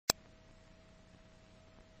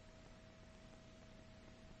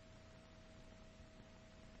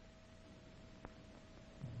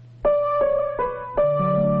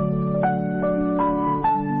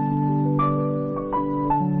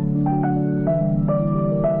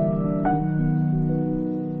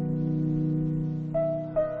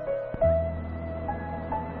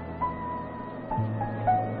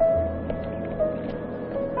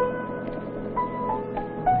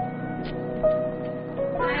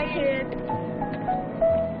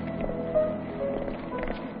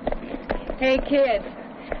Hey, kids.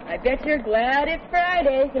 I bet you're glad it's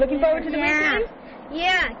Friday. You looking forward to the weekend?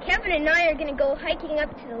 Yeah, Kevin and I are going to go hiking up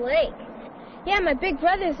to the lake. Yeah, my big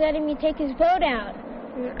brother's letting me take his boat out.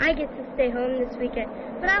 I get to stay home this weekend,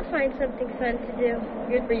 but I'll find something fun to do.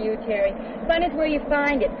 Good for you, Terry. Fun is where you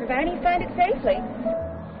find it, providing you find it safely.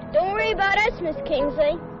 Don't worry about us, Miss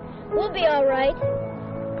Kingsley. We'll be all right.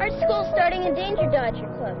 Our school's starting a Danger Dodger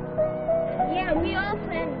Club. Yeah, we all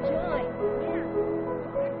plan to join. Yeah.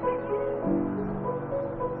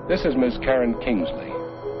 This is Miss Karen Kingsley,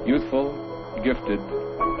 youthful, gifted,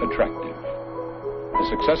 attractive. A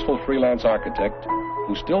successful freelance architect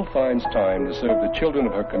who still finds time to serve the children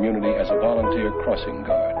of her community as a volunteer crossing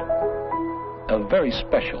guard. A very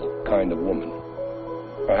special kind of woman.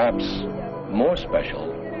 Perhaps more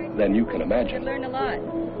special than you can imagine. You learn a lot.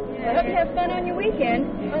 I hope you have fun on your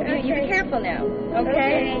weekend. Okay. You be careful now,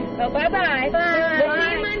 okay? Well, bye-bye. Bye. We'll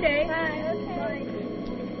see you Monday. Bye.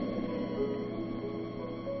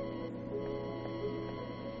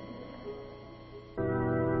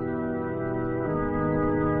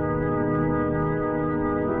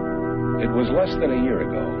 It was less than a year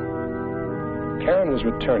ago. Karen was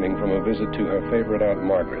returning from a visit to her favorite Aunt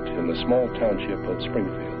Margaret in the small township of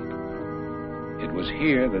Springfield. It was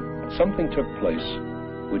here that something took place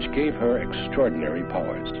which gave her extraordinary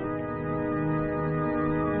powers.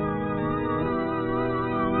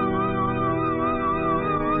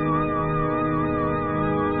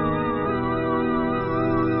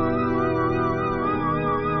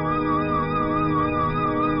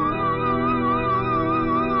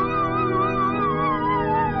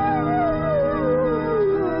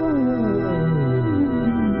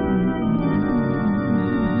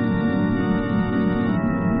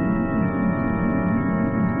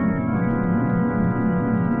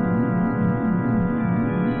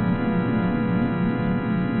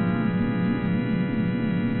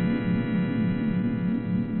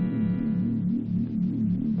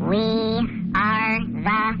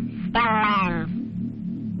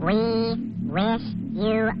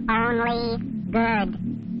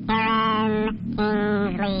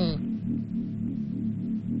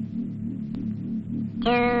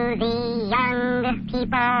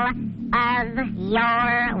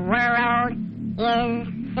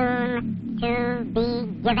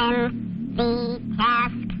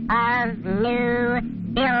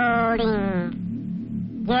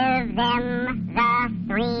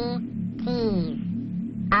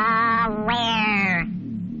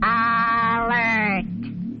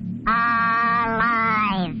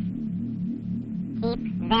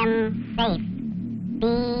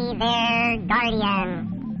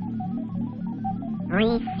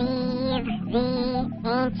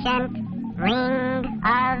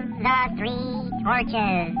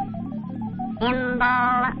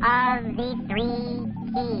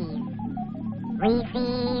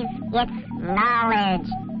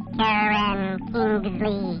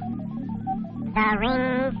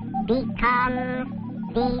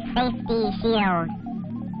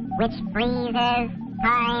 Which freezes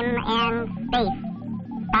time and space,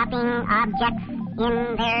 stopping objects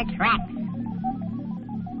in their tracks.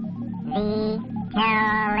 The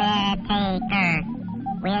teletaker,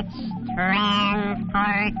 which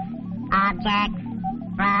transports objects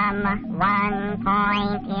from one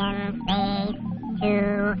point in space to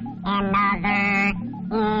another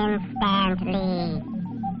instantly.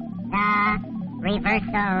 The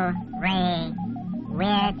reversal ray,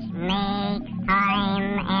 which makes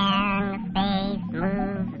time and space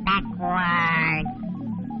move backward.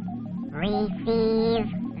 Receive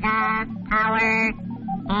the power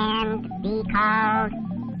and be called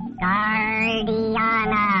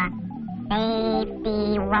Guardiana,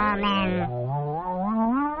 Safety Woman.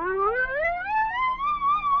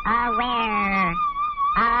 Aware,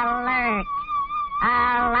 alert,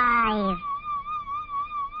 alive.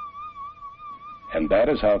 And that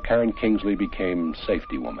is how Karen Kingsley became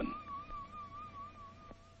Safety Woman.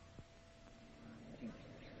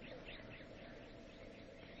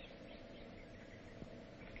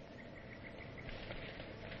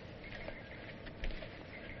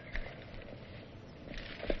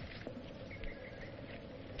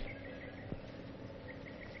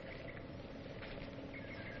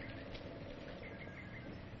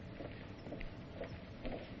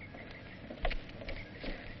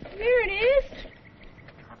 There it is.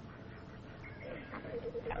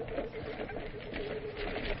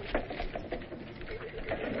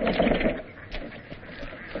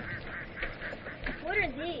 What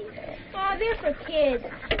are these? Oh, they're for kids.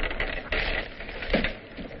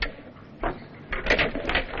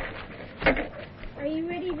 Are you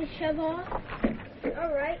ready to shove off?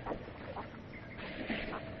 All right.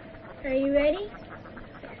 Are you ready?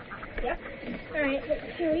 Yep. All right,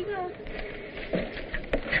 here we go.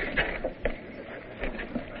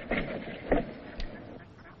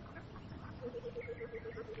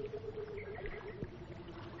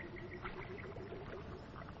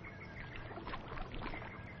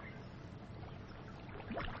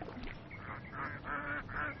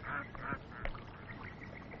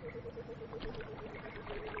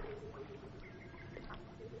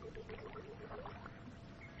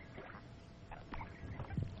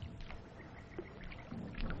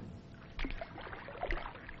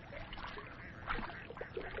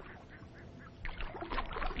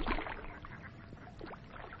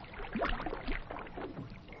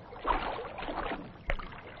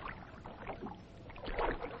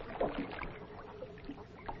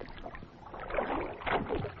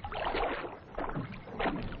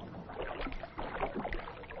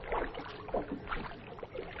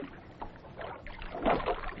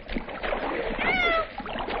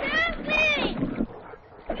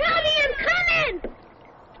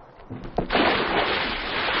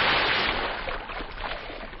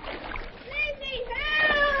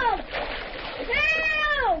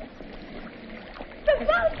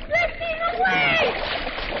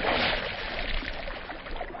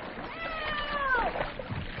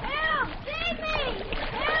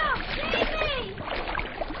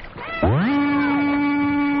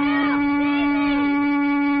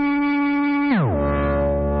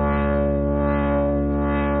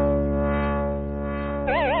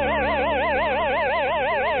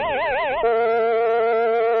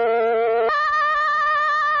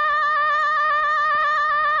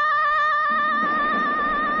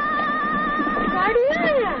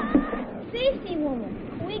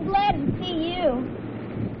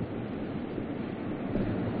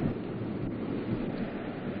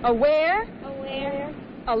 Aware? Aware.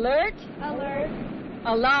 Alert? Alert.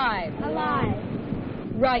 Alive. Alive.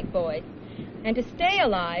 Right, boys. And to stay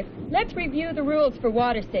alive, let's review the rules for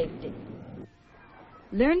water safety.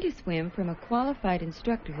 Learn to swim from a qualified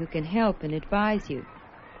instructor who can help and advise you.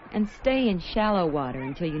 And stay in shallow water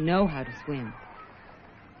until you know how to swim.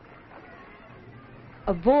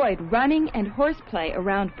 Avoid running and horseplay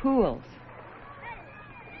around pools.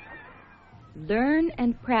 Learn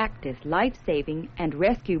and practice life-saving and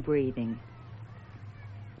rescue breathing.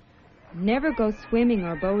 Never go swimming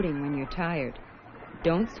or boating when you're tired.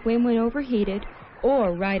 Don't swim when overheated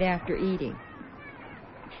or right after eating.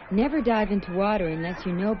 Never dive into water unless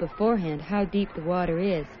you know beforehand how deep the water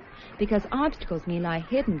is, because obstacles may lie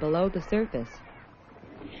hidden below the surface.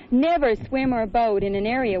 Never swim or boat in an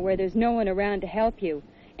area where there's no one around to help you,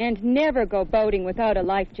 and never go boating without a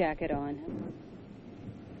life jacket on.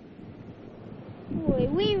 Boy,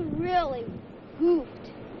 we really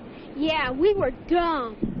goofed. Yeah, we were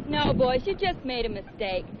dumb. No, boys, you just made a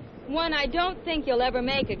mistake. One I don't think you'll ever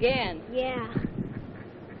make again. Yeah.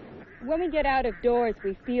 When we get out of doors,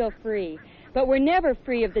 we feel free, but we're never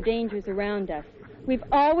free of the dangers around us. We've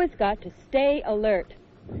always got to stay alert.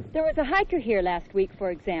 There was a hiker here last week,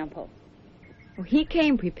 for example. Well, he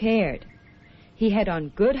came prepared. He had on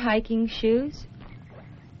good hiking shoes.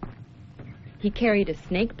 He carried a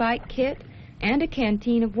snake bite kit and a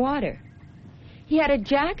canteen of water. He had a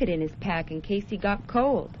jacket in his pack in case he got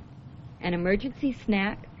cold, an emergency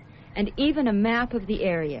snack, and even a map of the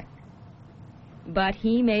area. But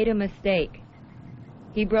he made a mistake.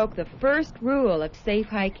 He broke the first rule of safe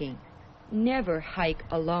hiking. Never hike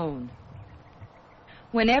alone.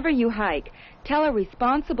 Whenever you hike, tell a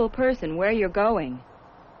responsible person where you're going.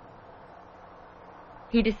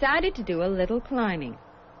 He decided to do a little climbing.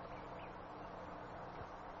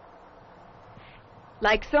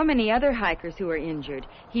 Like so many other hikers who were injured,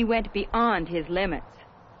 he went beyond his limits.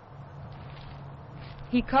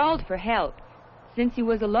 He called for help. Since he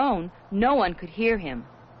was alone, no one could hear him.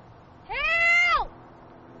 Help!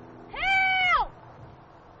 Help!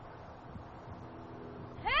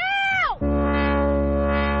 Help!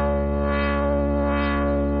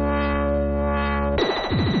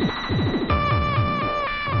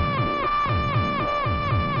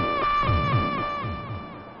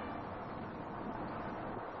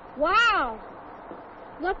 Wow!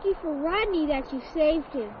 Lucky for Rodney that you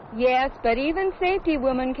saved him. Yes, but even safety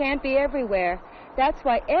women can't be everywhere. That's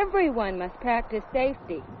why everyone must practice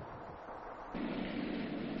safety.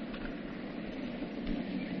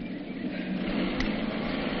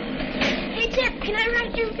 Hey, Chip, can I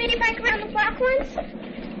ride your mini bike around the block once?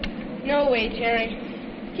 No way, Terry.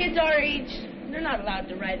 Kids our age, they're not allowed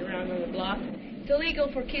to ride around on the block. It's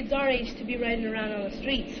illegal for kids our age to be riding around on the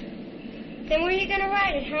streets. Then where are you going to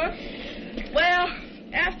ride it, huh? Well,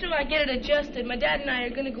 after I get it adjusted, my dad and I are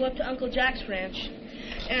going to go up to Uncle Jack's ranch.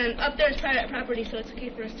 And up there's private property, so it's okay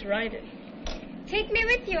for us to ride it. Take me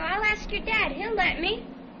with you. I'll ask your dad. He'll let me.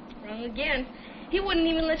 Wrong again. He wouldn't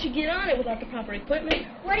even let you get on it without the proper equipment.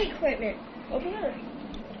 What equipment? Over there.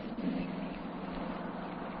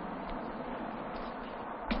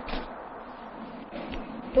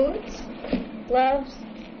 Boots, gloves,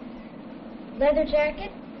 leather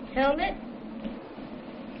jacket, helmet.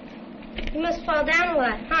 You must fall down a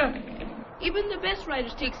lot, huh? Even the best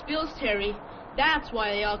riders take spills, Terry. That's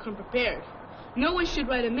why they all come prepared. No one should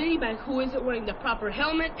ride a mini bike who isn't wearing the proper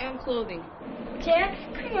helmet and clothing. Jeff,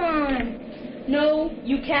 come on. No,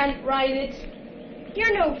 you can't ride it.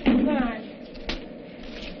 You're no fun.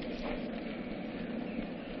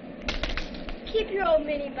 Keep your old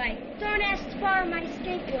mini bike. Don't ask to borrow my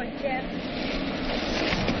skateboard, Jeff.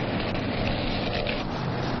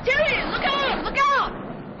 Terry, look out! Look out!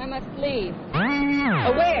 I must leave.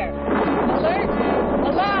 Aware. Alert.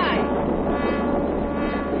 Alive.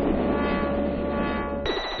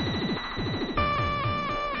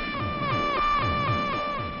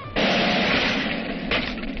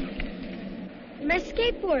 My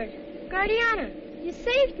skateboard. Guardiana, you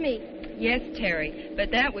saved me. Yes, Terry,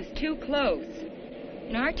 but that was too close.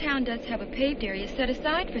 And our town does have a paved area set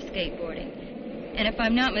aside for skateboarding. And if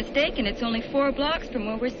I'm not mistaken, it's only 4 blocks from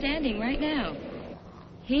where we're standing right now.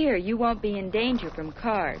 Here, you won't be in danger from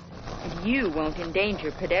cars, and you won't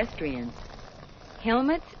endanger pedestrians.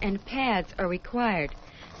 Helmets and pads are required,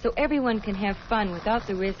 so everyone can have fun without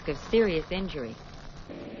the risk of serious injury.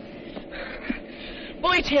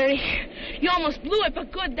 Boy, Terry, you almost blew it,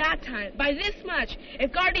 but good that time. By this much.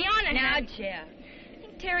 If Guardiana Now, had... Jeff, I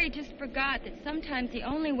think Terry just forgot that sometimes the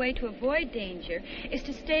only way to avoid danger is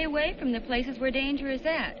to stay away from the places where danger is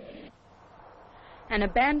at. An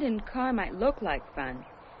abandoned car might look like fun,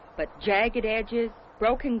 but jagged edges,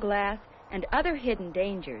 broken glass, and other hidden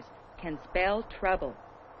dangers can spell trouble.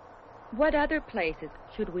 What other places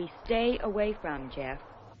should we stay away from, Jeff?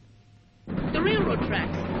 The railroad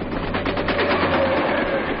tracks.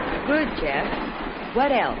 Good, Jeff.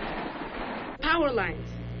 What else? Power lines.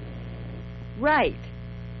 Right.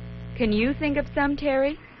 Can you think of some,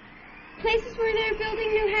 Terry? Places where they're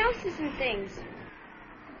building new houses and things.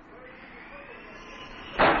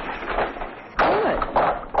 Good.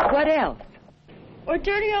 What else? Or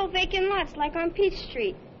dirty old vacant lots like on Peach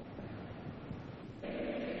Street.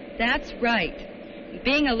 That's right.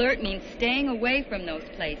 Being alert means staying away from those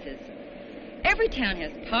places. Every town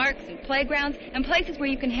has parks and playgrounds and places where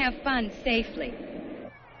you can have fun safely.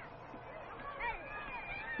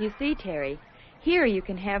 You see, Terry, here you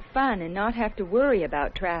can have fun and not have to worry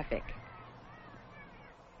about traffic.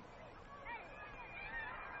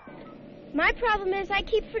 My problem is I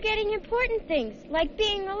keep forgetting important things, like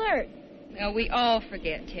being alert. Well, we all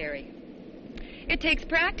forget, Terry. It takes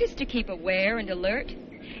practice to keep aware and alert,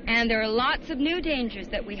 and there are lots of new dangers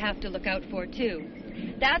that we have to look out for, too.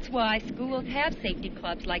 That's why schools have safety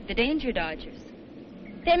clubs like the Danger Dodgers.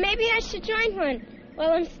 Then maybe I should join one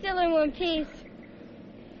while I'm still in one piece.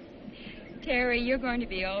 Terry, you're going to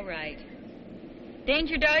be all right.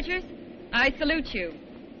 Danger Dodgers, I salute you.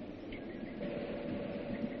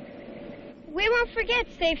 We won't forget,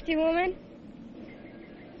 safety woman.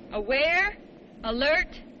 Aware,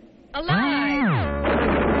 alert, alive!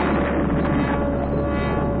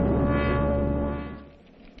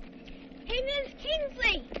 Hey, Miss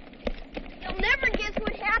Kingsley! You'll never guess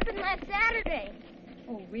what happened last Saturday.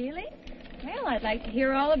 Oh, really? Well, I'd like to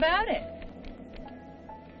hear all about it.